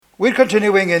We're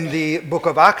continuing in the book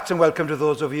of Acts, and welcome to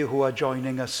those of you who are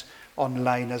joining us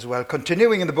online as well.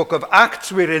 Continuing in the book of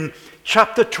Acts, we're in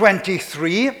chapter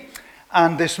 23,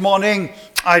 and this morning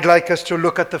I'd like us to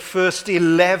look at the first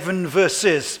 11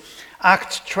 verses.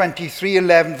 Acts 23,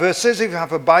 11 verses. If you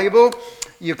have a Bible,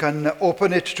 you can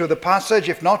open it to the passage.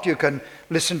 If not, you can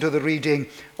listen to the reading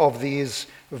of these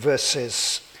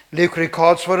verses. Luke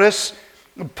records for us,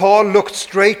 Paul looked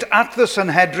straight at the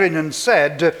Sanhedrin and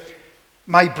said,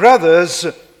 "My brothers,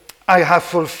 I have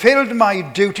fulfilled my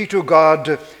duty to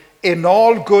God in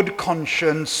all good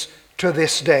conscience to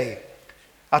this day."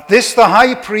 At this, the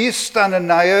high priest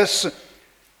Ananias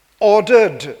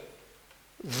ordered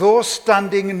those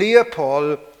standing near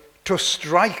Paul to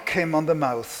strike him on the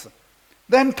mouth.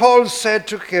 Then Paul said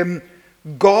to him,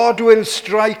 "God will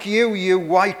strike you, you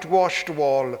whitewashed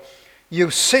wall. You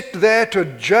sit there to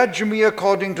judge me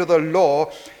according to the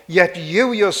law, yet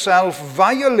you yourself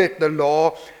violate the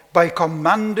law by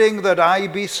commanding that I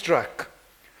be struck."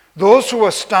 Those who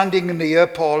were standing near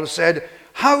Paul said,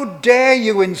 "How dare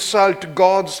you insult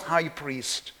God's high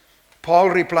priest?"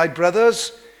 Paul replied,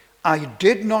 "Brothers, I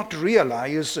did not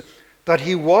realize that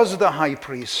he was the high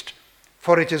priest,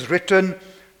 for it is written,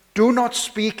 'Do not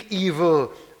speak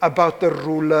evil about the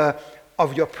ruler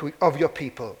of your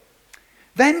people.'"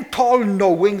 Then Paul,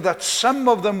 knowing that some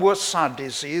of them were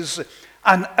Sadducees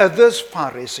and others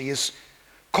Pharisees,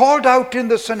 called out in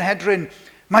the Sanhedrin,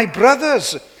 "My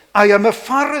brothers, I am a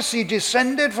Pharisee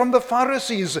descended from the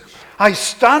Pharisees. I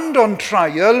stand on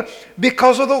trial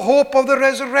because of the hope of the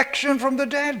resurrection from the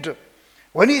dead."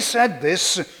 When he said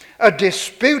this, a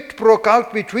dispute broke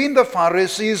out between the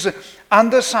Pharisees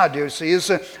and the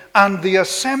Sadducees, and the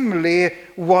assembly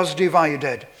was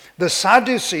divided. The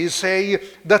Sadducees say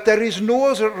that there is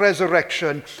no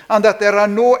resurrection and that there are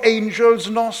no angels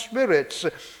nor spirits,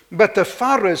 but the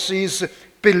Pharisees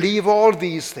believe all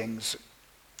these things.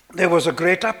 There was a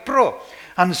great uproar,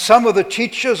 and some of the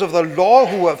teachers of the law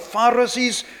who were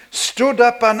Pharisees stood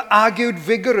up and argued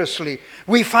vigorously.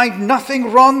 "We find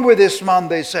nothing wrong with this man,"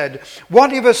 they said.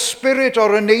 "What if a spirit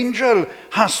or an angel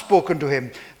has spoken to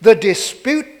him?" The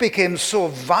dispute became so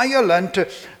violent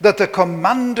that the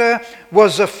commander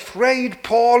was afraid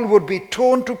Paul would be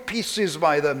torn to pieces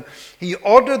by them. He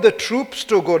ordered the troops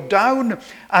to go down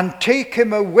and take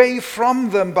him away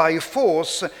from them by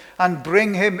force and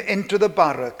bring him into the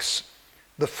barracks.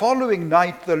 The following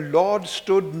night the Lord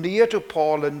stood near to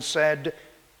Paul and said,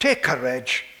 "Take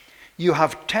courage. You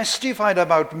have testified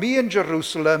about me in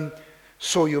Jerusalem,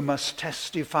 so you must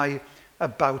testify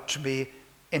about me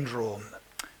in Rome."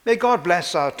 May God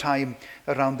bless our time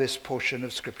around this portion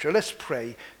of Scripture. Let's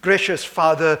pray. Gracious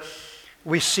Father,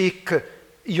 we seek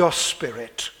your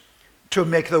Spirit to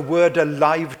make the word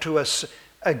alive to us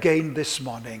again this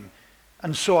morning.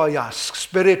 And so I ask,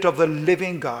 Spirit of the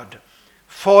living God,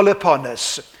 fall upon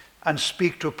us and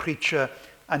speak to preacher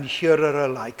and hearer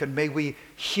alike. And may we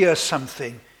hear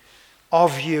something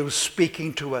of you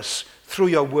speaking to us through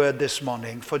your word this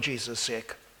morning, for Jesus'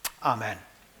 sake. Amen.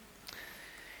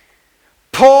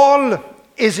 Paul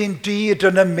is indeed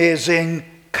an amazing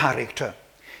character.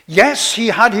 Yes, he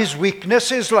had his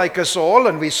weaknesses like us all,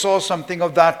 and we saw something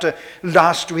of that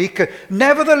last week.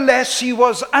 Nevertheless, he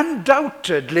was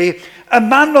undoubtedly a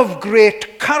man of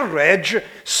great courage,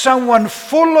 someone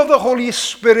full of the Holy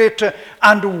Spirit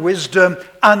and wisdom,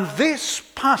 and this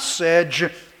passage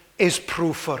is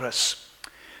proof for us.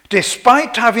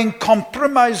 Despite having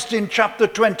compromised in chapter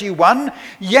 21,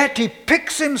 yet he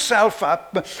picks himself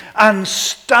up and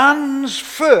stands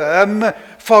firm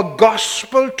for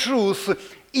gospel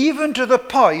truth, even to the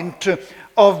point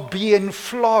of being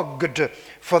flogged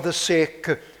for the sake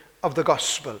of the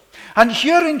gospel. And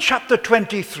here in chapter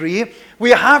 23,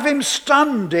 we have him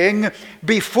standing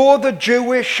before the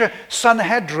Jewish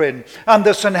Sanhedrin. And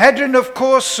the Sanhedrin, of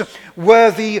course, were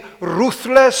the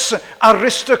ruthless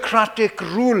aristocratic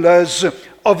rulers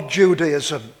of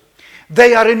Judaism.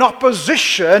 They are in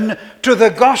opposition to the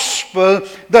gospel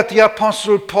that the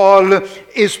Apostle Paul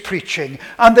is preaching.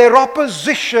 And their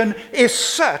opposition is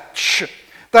such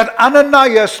that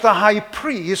Ananias, the high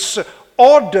priest,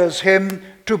 orders him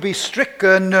to be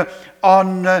stricken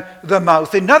on the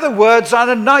mouth. In other words,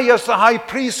 Ananias, the high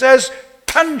priest, says,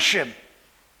 "Punch him."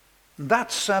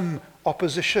 That's some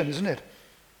opposition, isn't it?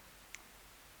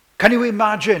 Can you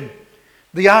imagine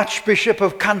the Archbishop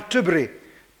of Canterbury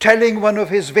telling one of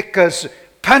his vicars,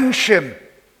 "Punch him.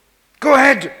 Go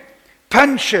ahead,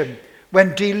 punch him,"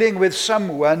 when dealing with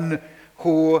someone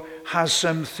who has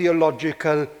some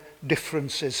theological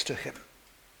differences to him?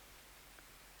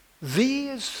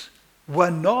 These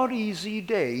were not easy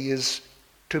days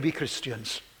to be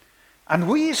Christians. And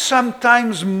we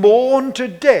sometimes mourn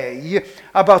today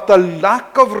about the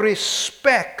lack of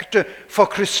respect for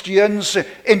Christians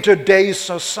in today's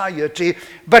society.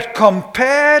 But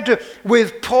compared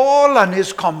with Paul and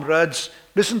his comrades,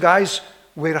 listen guys,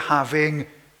 we're having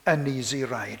an easy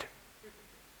ride.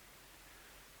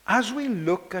 As we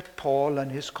look at Paul and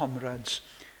his comrades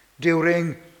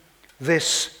during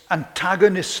this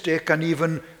antagonistic and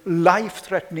even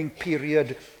life-threatening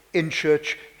period in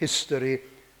church history,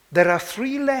 there are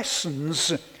 3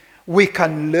 lessons we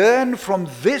can learn from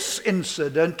this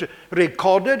incident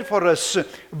recorded for us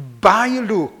by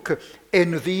Luke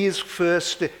in these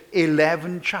first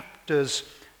 11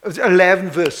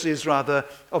 verses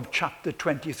of chapter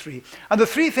 23. And the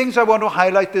 3 things I want to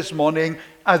highlight this morning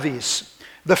are these.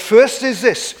 The first is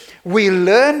this: we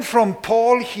learn from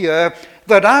Paul here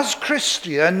that as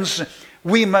Christians,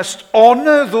 we must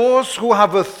honor those who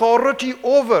have authority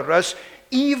over us,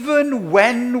 even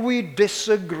when we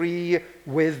disagree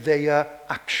with their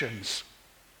actions.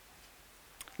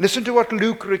 Listen to what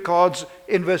Luke records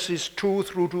in verses 2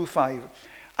 through to 5.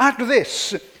 At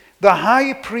this, the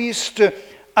high priest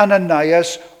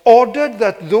Ananias ordered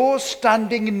that those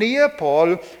standing near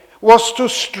Paul was to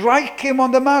strike him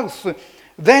on the mouth.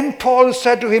 Then Paul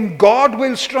said to him, God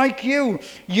will strike you,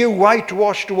 you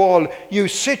whitewashed wall. You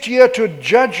sit here to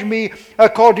judge me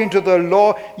according to the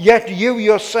law, yet you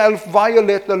yourself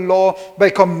violate the law by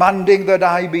commanding that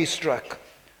I be struck.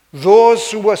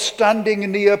 Those who were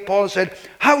standing near Paul said,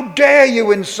 how dare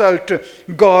you insult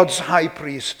God's high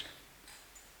priest?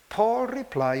 Paul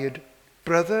replied,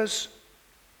 brothers,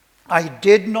 I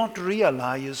did not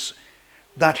realize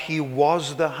that he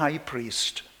was the high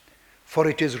priest, for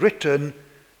it is written,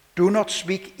 do not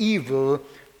speak evil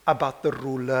about the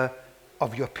ruler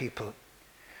of your people.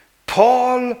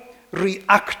 Paul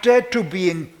reacted to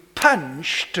being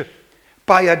punished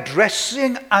by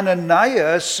addressing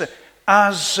Ananias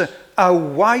as a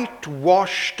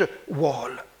whitewashed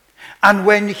wall. And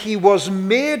when he was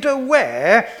made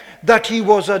aware that he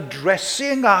was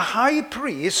addressing a high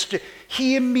priest,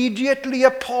 he immediately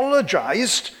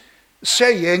apologized,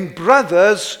 saying,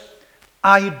 brothers,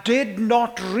 I did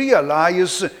not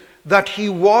realize that he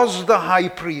was the high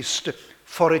priest,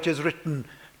 for it is written,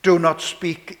 do not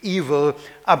speak evil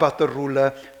about the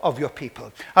ruler of your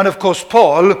people. And of course,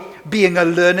 Paul, being a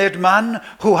learned man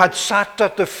who had sat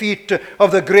at the feet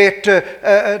of the great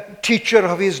teacher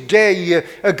of his day,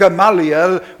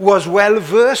 Gamaliel, was well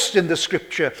versed in the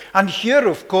scripture. And here,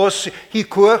 of course, he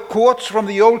quotes from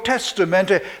the Old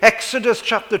Testament, Exodus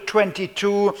chapter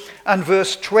 22 and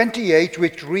verse 28,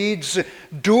 which reads,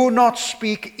 do not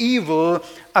speak evil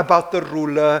about the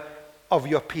ruler of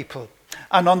your people.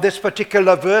 And on this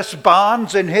particular verse,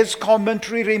 Barnes, in his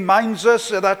commentary, reminds us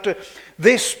that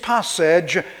this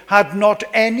passage had not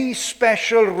any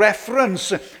special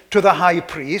reference to the high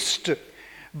priest,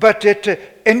 but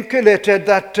it inculcated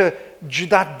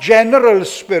that general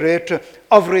spirit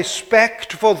of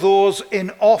respect for those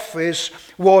in office,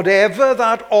 whatever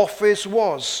that office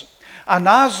was. And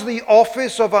as the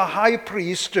office of a high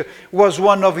priest was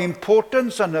one of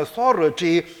importance and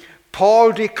authority,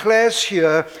 Paul declares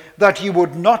here that he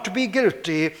would not be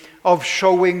guilty of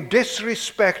showing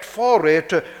disrespect for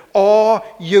it or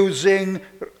using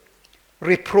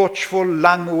reproachful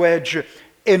language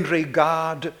in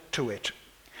regard to it.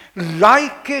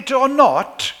 Like it or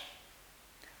not,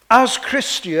 as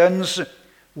Christians,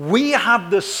 we have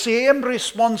the same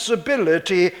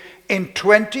responsibility in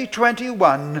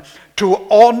 2021 to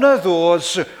honor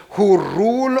those who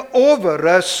rule over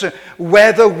us,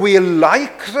 whether we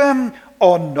like them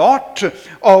or not,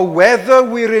 or whether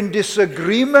we're in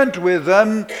disagreement with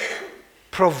them,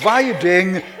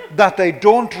 providing that they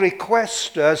don't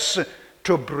request us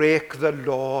to break the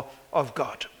law of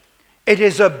God. It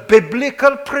is a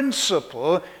biblical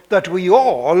principle that we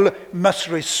all must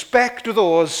respect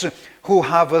those who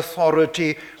have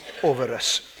authority over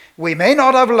us. We may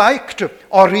not have liked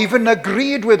or even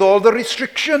agreed with all the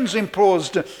restrictions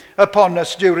imposed upon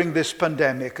us during this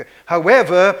pandemic.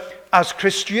 However, as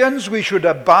Christians, we should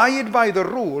abide by the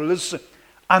rules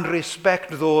and respect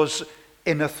those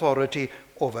in authority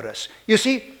over us. You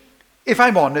see, if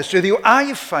I'm honest with you,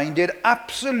 I find it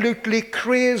absolutely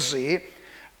crazy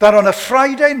that on a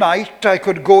Friday night I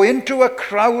could go into a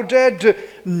crowded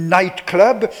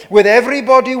nightclub with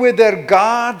everybody with their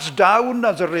guards down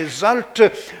as a result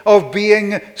of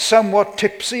being somewhat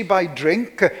tipsy by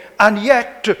drink, and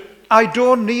yet I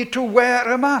don't need to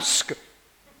wear a mask. I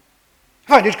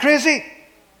find it crazy.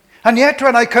 And yet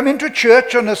when I come into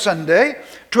church on a Sunday,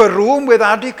 to a room with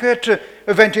adequate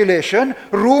ventilation,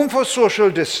 room for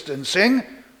social distancing,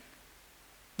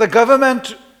 the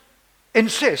government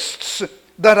insists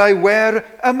that I wear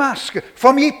a mask.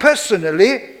 For me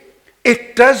personally,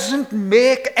 it doesn't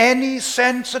make any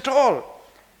sense at all.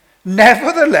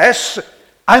 Nevertheless,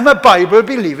 I'm a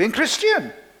Bible-believing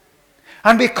Christian.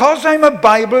 And because I'm a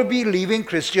Bible-believing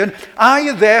Christian,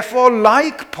 I therefore,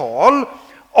 like Paul,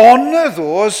 honor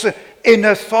those in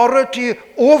authority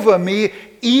over me,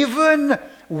 even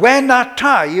when at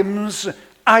times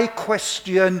I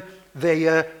question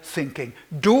their thinking.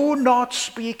 Do not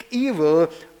speak evil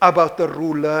about the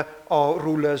ruler or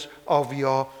rulers of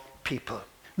your people.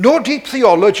 No deep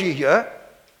theology here,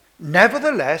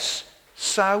 nevertheless,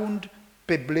 sound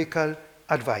biblical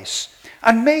advice.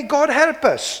 And may God help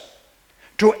us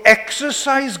to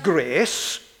exercise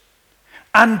grace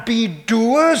and be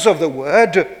doers of the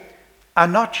word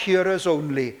and not hearers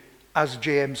only, as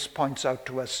James points out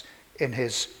to us in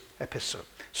his epistle.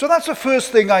 So that's the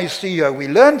first thing I see here. We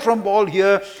learn from Paul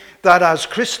here that as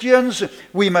Christians,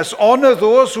 we must honor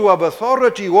those who have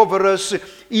authority over us,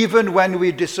 even when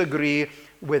we disagree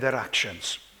with their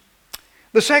actions.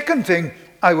 The second thing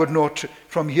I would note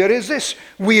from here is this.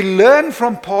 We learn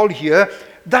from Paul here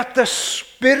that the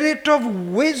spirit of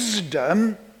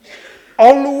wisdom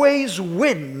always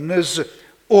wins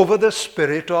over the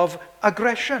spirit of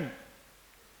aggression.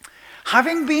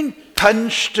 Having been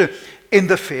punched in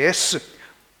the face,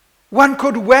 one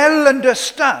could well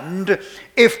understand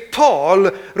if Paul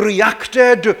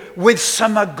reacted with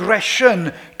some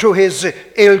aggression to his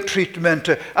ill treatment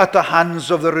at the hands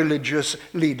of the religious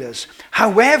leaders.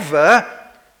 However,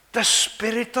 the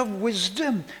spirit of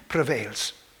wisdom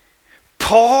prevails.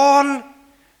 Paul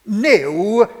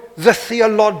knew the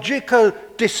theological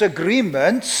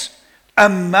disagreements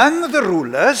among the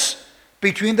rulers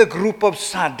between the group of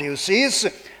Sadducees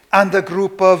and the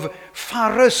group of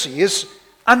Pharisees,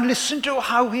 and listen to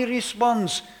how he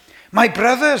responds. My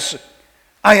brothers,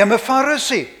 I am a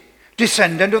Pharisee,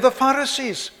 descendant of the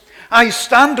Pharisees. I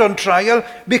stand on trial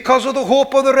because of the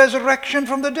hope of the resurrection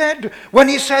from the dead. When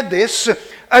he said this,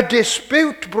 a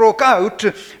dispute broke out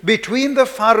between the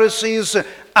Pharisees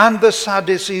and the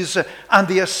Sadducees, and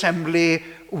the assembly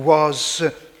was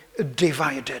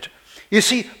divided. You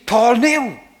see, Paul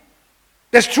knew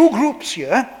there's two groups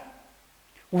here.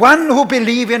 One who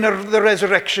believe in the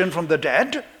resurrection from the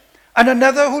dead, and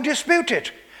another who dispute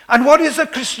it. And what is the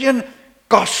Christian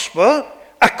gospel?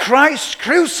 A Christ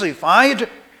crucified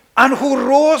and who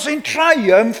rose in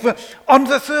triumph on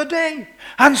the third day.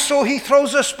 And so he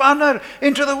throws a spanner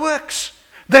into the works.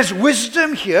 There's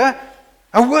wisdom here,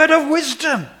 a word of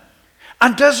wisdom.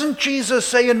 And doesn't Jesus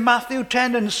say in Matthew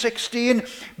 10 and 16,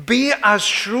 be as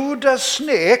shrewd as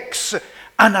snakes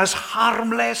and as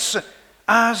harmless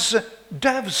as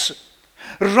doves?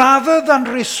 Rather than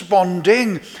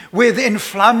responding with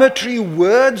inflammatory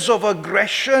words of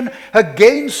aggression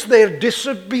against their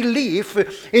disbelief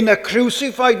in a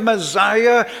crucified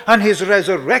Messiah and his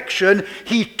resurrection,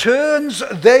 he turns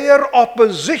their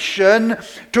opposition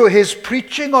to his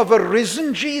preaching of a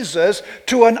risen Jesus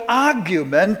to an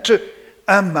argument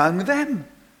among them.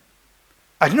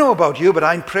 I don't know about you, but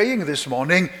I'm praying this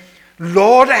morning,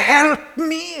 Lord, help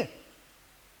me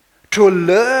to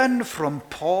learn from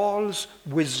Paul's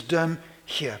wisdom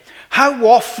here. How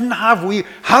often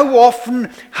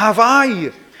have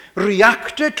I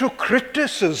reacted to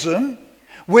criticism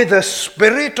with a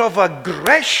spirit of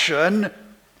aggression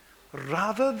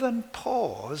rather than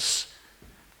pause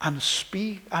and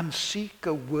speak and seek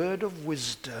a word of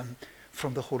wisdom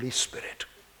from the Holy Spirit?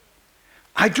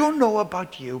 I don't know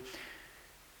about you,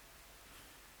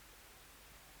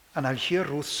 and I'll hear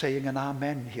Ruth saying an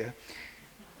amen here.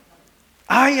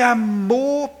 I am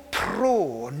more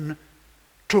prone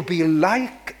to be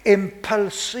like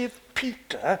impulsive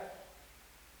Peter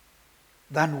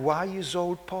than wise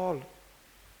old Paul.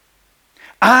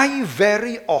 I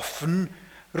very often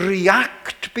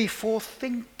react before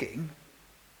thinking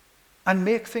and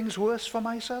make things worse for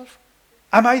myself.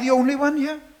 Am I the only one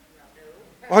here?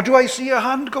 Or do I see a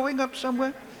hand going up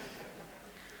somewhere?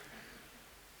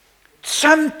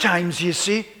 Sometimes, you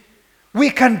see, we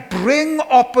can bring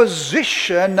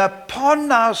opposition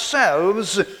upon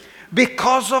ourselves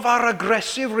because of our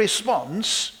aggressive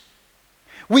response.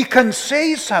 We can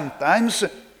say sometimes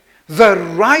the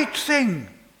right thing,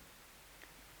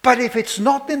 but if it's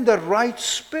not in the right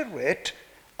spirit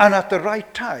and at the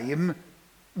right time,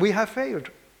 we have failed.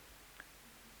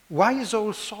 Wise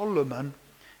old Solomon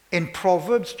in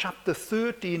Proverbs chapter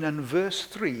 13 and verse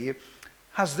 3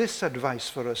 has this advice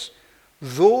for us.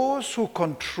 Those who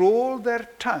control their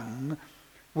tongue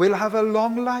will have a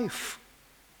long life.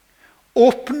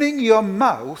 Opening your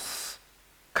mouth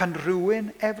can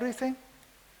ruin everything.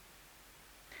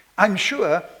 I'm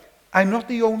sure I'm not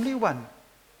the only one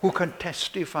who can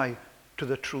testify to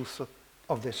the truth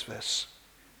of this verse.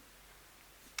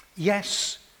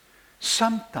 Yes,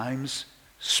 sometimes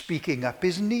speaking up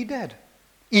is needed,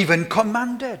 even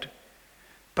commanded.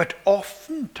 But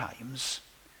oftentimes,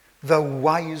 the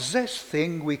wisest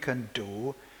thing we can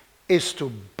do is to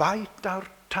bite our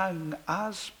tongue,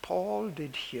 as Paul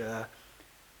did here,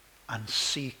 and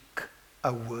seek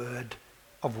a word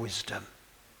of wisdom.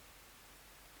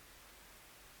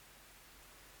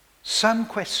 Some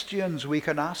questions we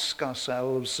can ask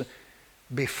ourselves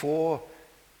before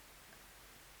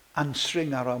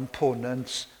answering our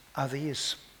opponents are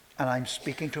these. And I'm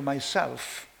speaking to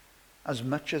myself as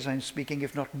much as I'm speaking,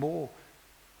 if not more,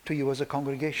 to you as a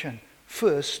congregation.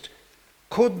 First,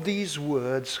 could these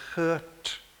words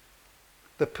hurt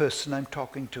the person I'm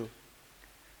talking to?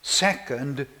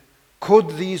 Second,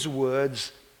 could these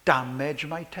words damage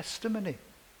my testimony?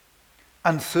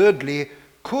 And thirdly,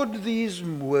 could these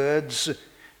words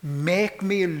make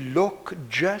me look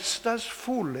just as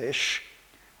foolish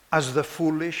as the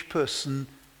foolish person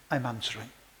I'm answering?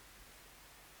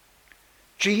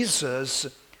 Jesus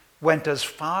went as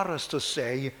far as to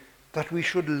say that we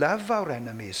should love our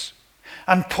enemies.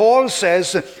 And Paul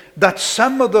says that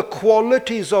some of the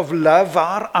qualities of love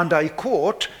are, and I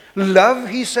quote, love,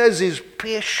 he says, is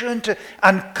patient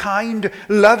and kind.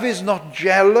 Love is not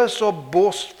jealous or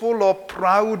boastful or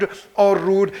proud or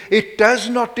rude. It does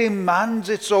not demand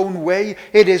its own way.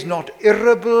 It is not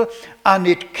irritable, and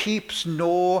it keeps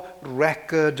no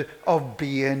record of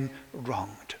being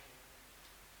wronged.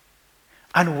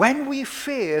 And when we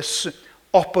face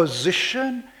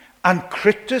opposition and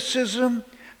criticism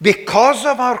because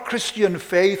of our Christian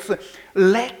faith,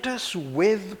 let us,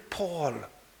 with Paul,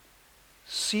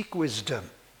 seek wisdom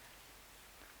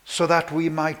so that we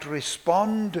might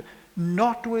respond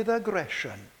not with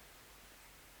aggression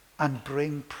and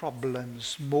bring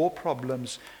problems, more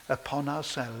problems upon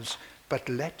ourselves, but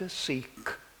let us seek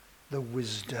the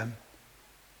wisdom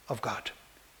of God.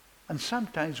 And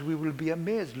sometimes we will be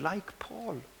amazed, like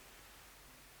Paul,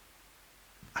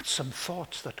 at some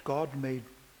thoughts that God may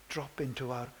drop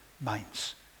into our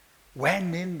minds,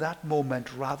 when in that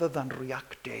moment, rather than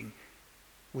reacting,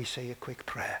 we say a quick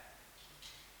prayer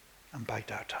and bite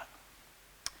our tongue.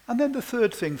 And then the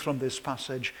third thing from this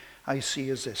passage I see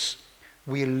is this.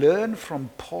 We learn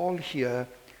from Paul here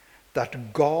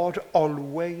that God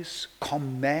always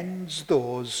commends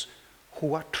those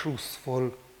who are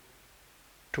truthful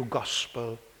to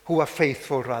gospel, who are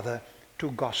faithful rather,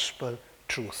 to gospel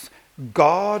truth.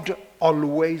 God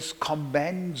always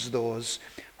commends those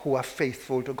who are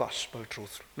faithful to gospel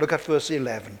truth. Look at verse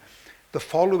 11. The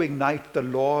following night the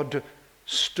Lord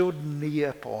stood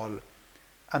near Paul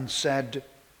and said,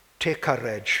 "Take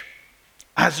courage.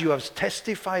 As you have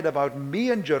testified about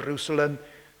me in Jerusalem,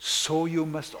 so you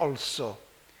must also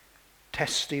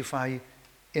testify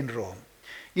in Rome."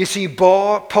 You see,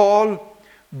 Paul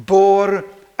bore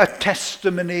a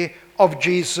testimony of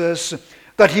Jesus,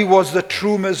 that he was the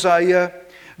true Messiah,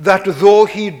 that though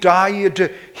he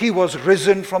died, he was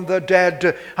risen from the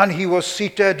dead, and he was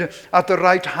seated at the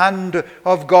right hand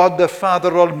of God the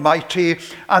Father Almighty,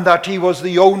 and that he was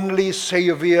the only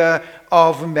Savior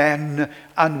of men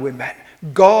and women.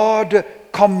 God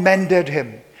commended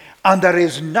him. And there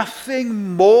is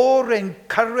nothing more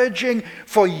encouraging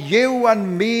for you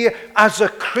and me as a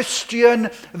Christian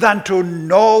than to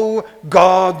know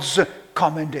God's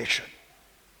commendation.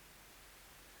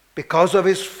 Because of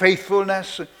his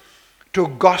faithfulness to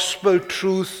gospel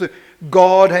truth,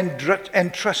 God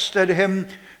entrusted him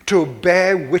to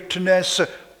bear witness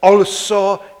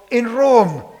also in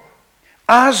Rome.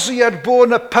 As he had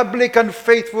borne a public and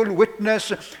faithful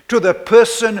witness to the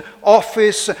person,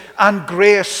 office, and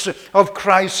grace of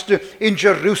Christ in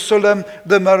Jerusalem,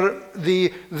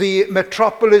 the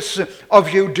metropolis of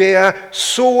Judea,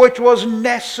 so it was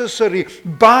necessary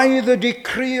by the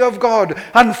decree of God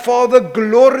and for the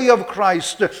glory of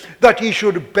Christ that he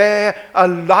should bear a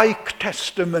like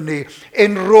testimony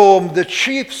in Rome, the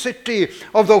chief city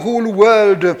of the whole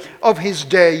world of his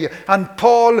day. And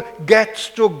Paul gets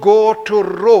to go to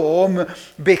Rome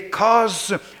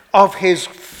because of his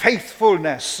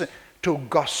faithfulness to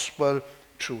gospel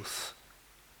truth.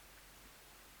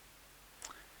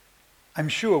 I'm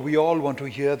sure we all want to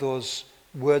hear those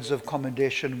words of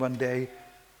commendation one day.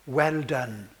 Well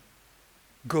done,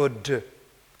 good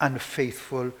and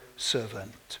faithful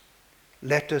servant.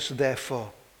 Let us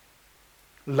therefore,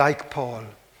 like Paul,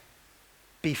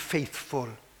 be faithful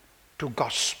to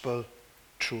gospel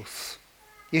truth.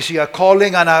 You see, our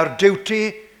calling and our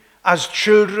duty as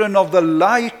children of the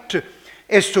light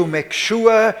is to make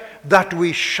sure that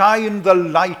we shine the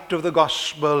light of the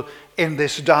gospel in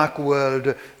this dark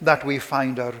world that we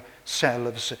find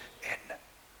ourselves in.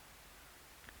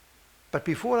 But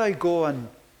before I go and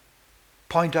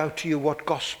point out to you what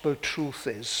gospel truth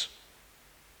is,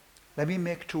 let me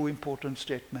make two important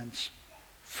statements.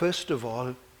 First of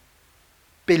all,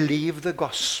 believe the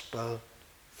gospel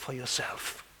for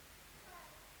yourself.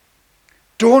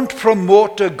 Don't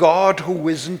promote a God who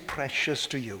isn't precious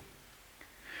to you.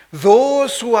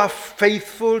 Those who are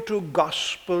faithful to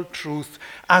gospel truth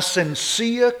are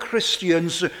sincere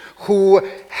Christians who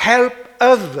help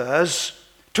others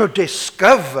to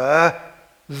discover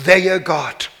their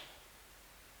God.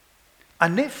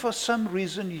 And if for some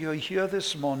reason you're here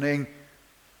this morning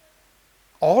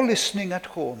or listening at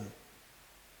home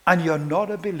and you're not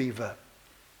a believer,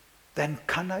 then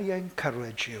can I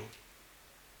encourage you?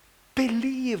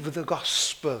 Believe the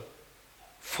gospel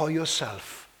for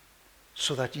yourself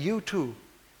so that you too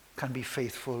can be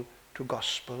faithful to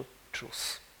gospel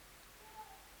truth.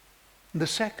 And the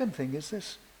second thing is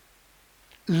this: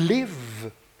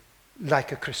 live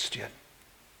like a Christian.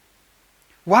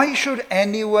 Why should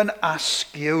anyone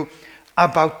ask you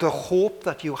about the hope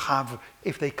that you have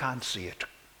if they can't see it?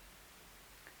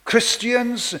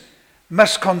 Christians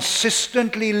must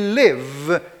consistently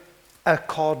live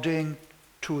according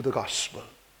to the gospel.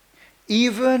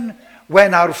 Even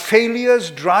when our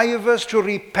failures drive us to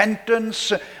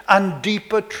repentance and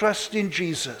deeper trust in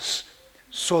Jesus,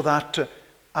 so that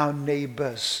our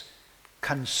neighbors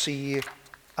can see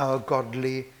our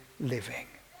godly living.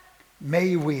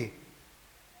 May we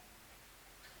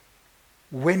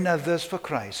win others for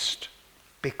Christ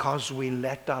because we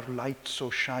let our light so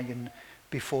shine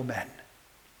before men,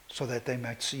 so that they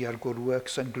might see our good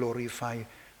works and glorify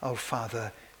our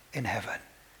Father in heaven.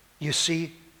 You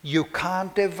see, you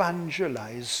can't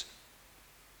evangelize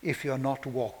if you're not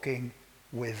walking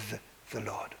with the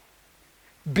Lord.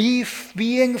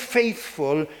 Being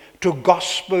faithful to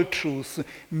gospel truth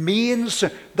means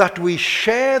that we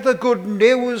share the good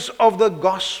news of the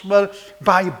gospel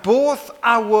by both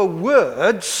our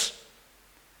words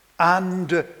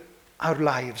and our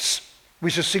lives. We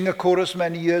used to sing a chorus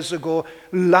many years ago,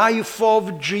 life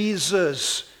of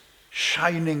Jesus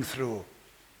shining through,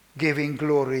 giving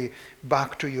glory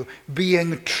back to you.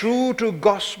 Being true to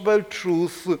gospel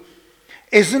truth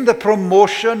isn't the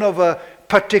promotion of a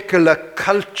particular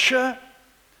culture,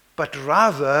 but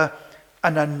rather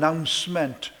an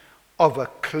announcement of a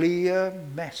clear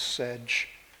message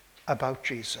about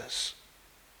Jesus.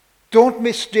 Don't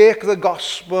mistake the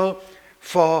gospel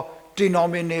for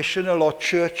denominational or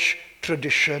church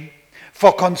tradition,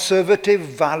 for conservative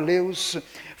values,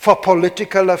 for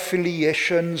political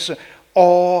affiliations,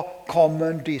 or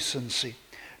common decency.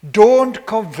 Don't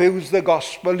confuse the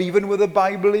gospel even with the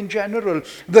Bible in general.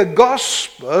 The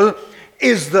gospel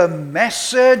is the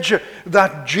message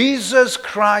that Jesus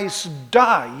Christ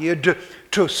died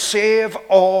to save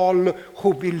all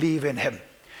who believe in him.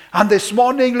 And this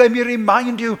morning, let me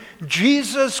remind you,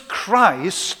 Jesus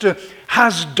Christ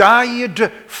has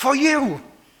died for you.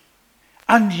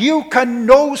 And you can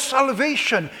know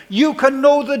salvation. You can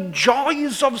know the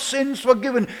joys of sins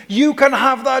forgiven. You can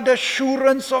have that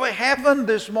assurance of heaven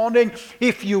this morning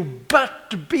if you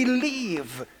but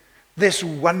believe this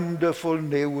wonderful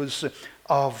news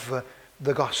of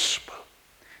the gospel.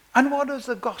 And what is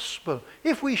the gospel?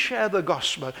 If we share the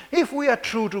gospel, if we are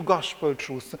true to gospel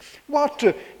truth, what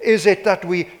is it that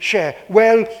we share?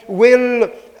 Well, Will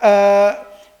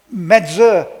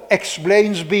Metzer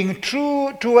explains being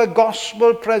true to a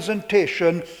gospel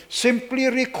presentation simply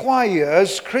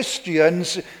requires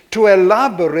Christians to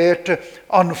elaborate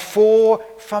on 4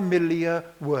 familiar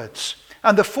words.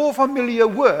 And the 4 familiar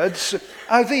words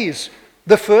are these.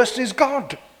 The first is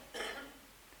God.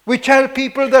 We tell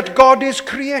people that God is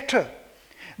creator,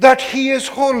 that he is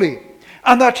holy,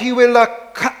 and that he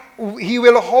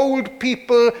will hold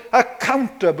people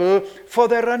accountable for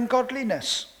their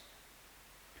ungodliness.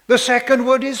 The second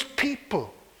word is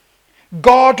people.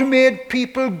 God made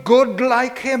people good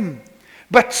like him,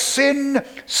 but sin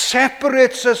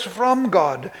separates us from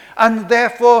God and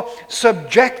therefore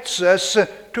subjects us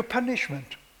to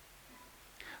punishment.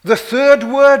 The third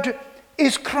word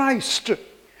is Christ.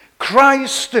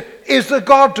 Christ is the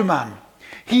God-man.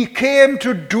 He came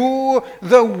to do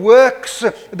the works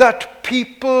that he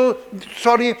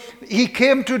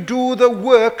came to do the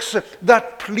works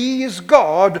that please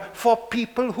God for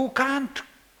people who can't.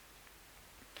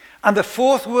 And the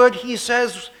fourth word he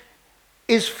says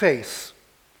is faith.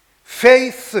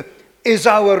 Faith is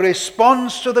our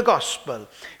response to the gospel.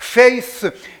 Faith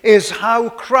is how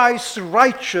Christ's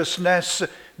righteousness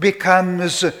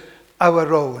becomes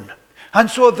our own. And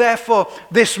so therefore,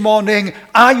 this morning,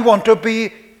 I want to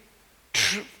be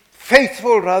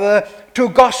faithful to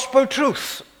gospel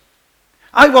truth.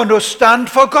 I want to stand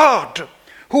for God,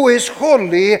 who is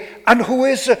holy and who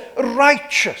is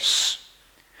righteous.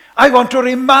 I want to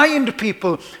remind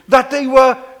people that they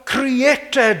were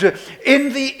created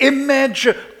in the image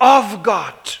of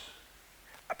God.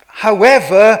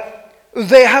 However,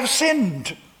 they have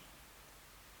sinned.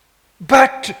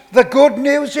 But the good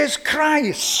news is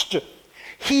Christ.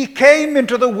 He came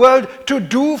into the world to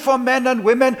do for men and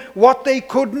women what they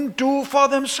couldn't do for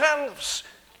themselves.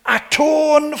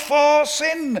 Atone for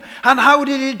sin. And how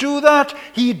did he do that?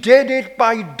 He did it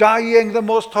by dying the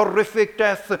most horrific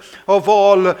death of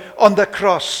all on the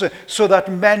cross, so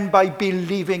that men, by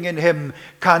believing in him,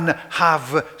 can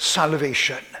have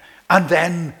salvation. And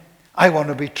then I want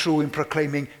to be true in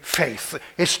proclaiming faith.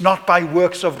 It's not by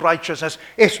works of righteousness,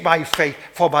 it's by faith.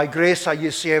 For by grace are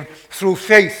ye saved through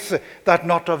faith, that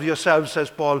not of yourselves, says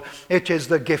Paul. It is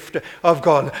the gift of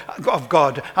God.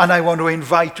 And I want to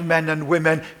invite men and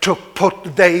women to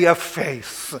put their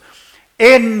faith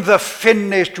in the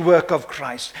finished work of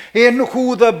Christ, in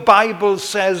who the Bible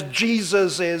says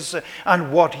Jesus is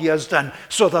and what he has done,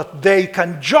 so that they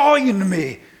can join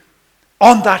me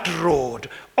on that road,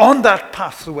 on that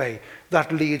pathway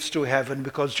that leads to heaven,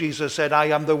 because Jesus said, I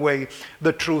am the way,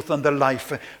 the truth, and the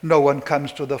life. No one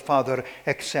comes to the Father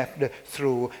except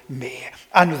through me.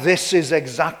 And this is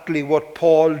exactly what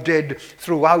Paul did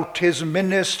throughout his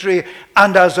ministry,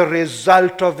 and as a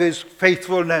result of his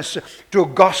faithfulness to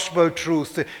gospel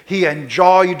truth, he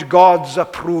enjoyed God's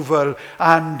approval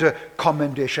and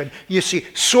commendation. You see,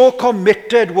 so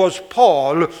committed was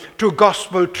Paul to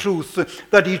gospel truth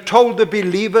that he told the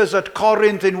believers at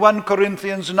Corinth in 1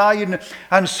 Corinthians 9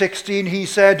 and 16, he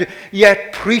said,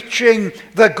 yet preaching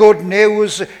the good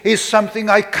news is something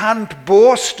I can't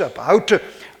boast about.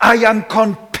 I am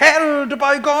compelled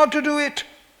by God to do it.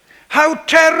 How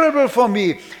terrible for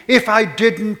me if I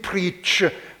didn't preach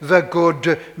the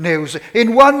good news.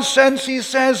 In one sense, he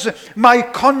says, my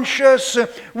conscience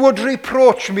would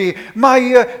reproach me,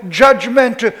 my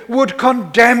judgment would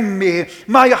condemn me,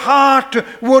 my heart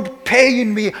would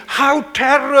pain me. How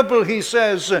terrible, he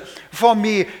says, for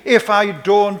me if I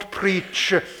don't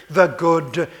preach the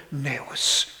good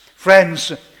news.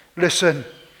 Friends, listen,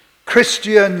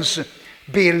 Christians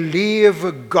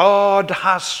believe God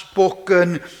has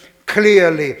spoken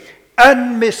clearly,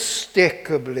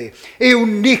 unmistakably,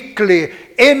 uniquely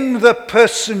in the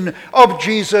person of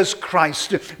Jesus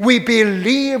Christ. We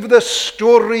believe the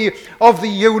story of the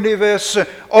universe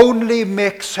only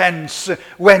makes sense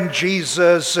when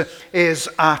Jesus is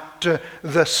at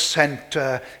the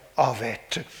center of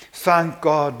it. Thank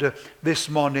God this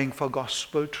morning for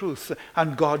gospel truth.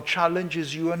 And God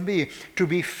challenges you and me to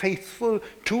be faithful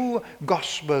to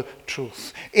gospel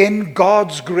truth. In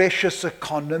God's gracious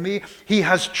economy, he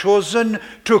has chosen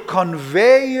to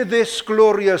convey this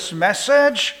glorious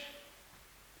message.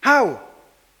 How?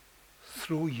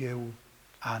 Through you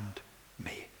and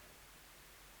me.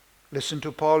 Listen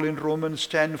to Paul in Romans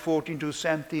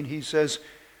 10:14-17. He says,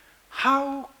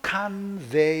 how can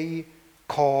they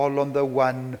call on the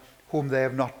one whom they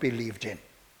have not believed in?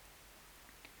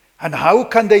 And how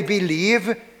can they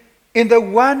believe in the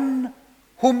one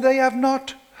whom they have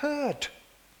not heard?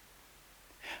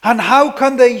 And how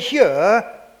can they hear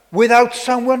without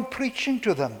someone preaching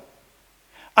to them?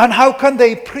 And how can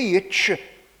they preach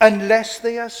unless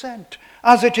they are sent?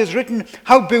 As it is written,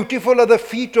 how beautiful are the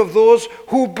feet of those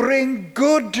who bring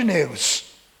good news.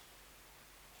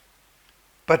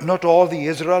 But not all the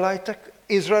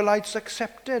Israelites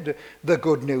accepted the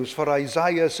good news. For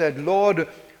Isaiah said, Lord,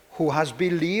 who has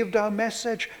believed our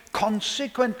message?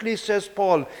 Consequently, says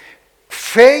Paul,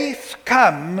 faith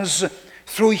comes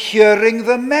through hearing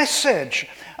the message,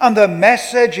 and the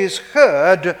message is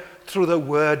heard through the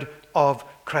word of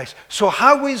Christ. So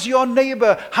how is your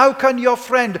neighbor? How can your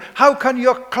friend? How can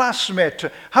your classmate?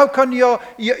 How can your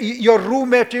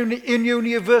roommate in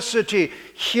university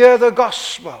hear the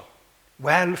gospel?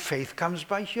 Well, faith comes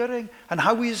by hearing. And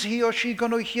how is he or she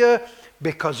going to hear?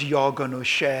 Because you're going to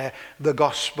share the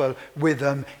gospel with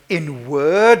them in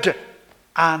word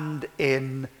and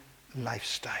in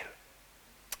lifestyle.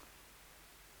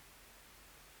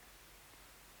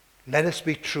 Let us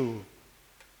be true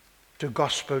to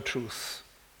gospel truth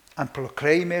and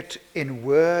proclaim it in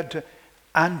word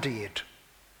and deed.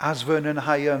 As Vernon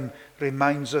Hyam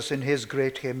reminds us in his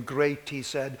great hymn, great, he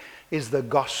said, is the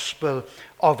gospel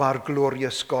of our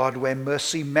glorious God, where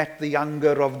mercy met the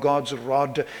anger of God's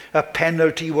rod, a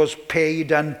penalty was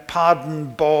paid and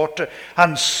pardon bought,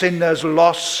 and sinners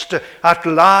lost at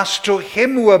last to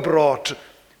him were brought.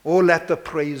 Oh, let the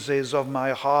praises of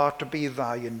my heart be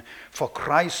thine, for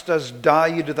Christ has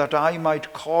died that I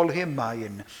might call him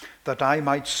mine, that I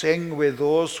might sing with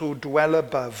those who dwell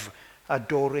above,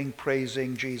 adoring,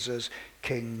 praising Jesus,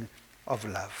 King of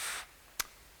love.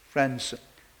 Friends,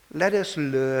 let us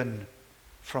learn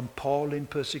from Paul in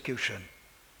persecution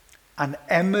and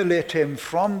emulate him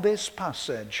from this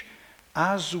passage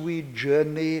as we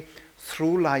journey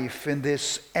through life in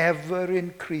this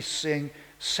ever-increasing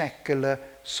secular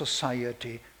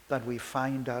society that we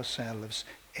find ourselves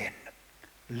in.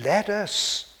 Let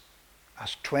us,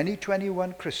 as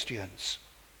 2021 Christians,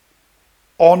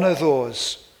 honor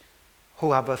those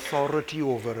who have authority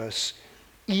over us,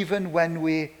 even when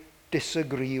we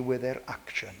disagree with their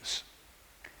actions.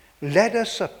 Let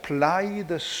us apply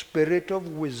the spirit of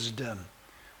wisdom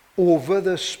over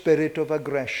the spirit of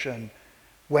aggression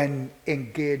when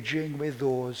engaging with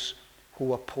those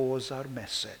who oppose our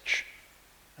message.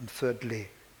 And thirdly,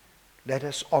 let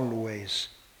us always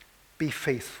be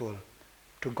faithful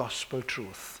to gospel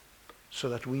truth so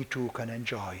that we too can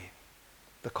enjoy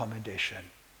the commendation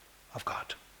of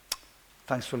God.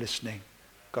 Thanks for listening.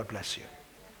 God bless you.